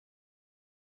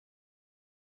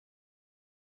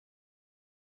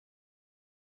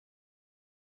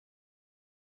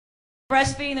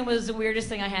Breastfeeding was the weirdest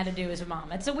thing I had to do as a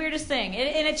mom. It's the weirdest thing,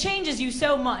 and it changes you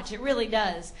so much. It really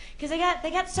does, because they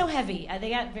got so heavy.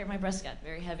 My breasts got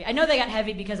very heavy. I know they got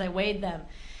heavy because I weighed them,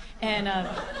 and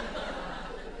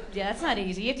yeah, that's not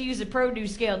easy. You have to use a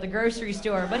produce scale at the grocery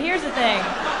store. But here's the thing: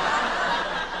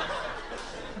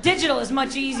 digital is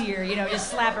much easier. You know, just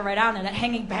slap it right on there. That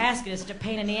hanging basket is such a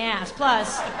pain in the ass.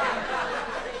 Plus,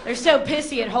 they're so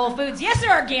pissy at Whole Foods. Yes,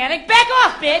 they're organic. Back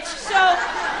off, bitch.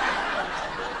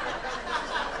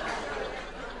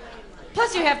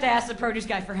 Plus, you have to ask the produce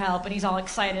guy for help, and he's all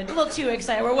excited, a little too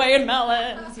excited. We're weighing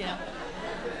melons, you know.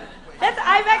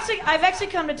 I've actually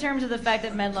come to terms with the fact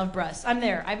that men love breasts. I'm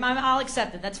there. I'll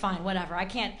accept it. That's fine. Whatever. I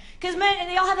can't, because men,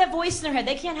 they all have that voice in their head.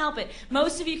 They can't help it.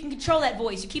 Most of you can control that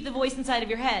voice. You keep the voice inside of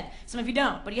your head. Some of you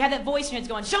don't, but you have that voice in your head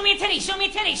going, "Show me a titty. Show me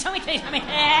a titty. Show me a titty. Show me a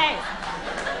titty."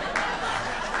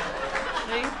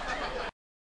 See?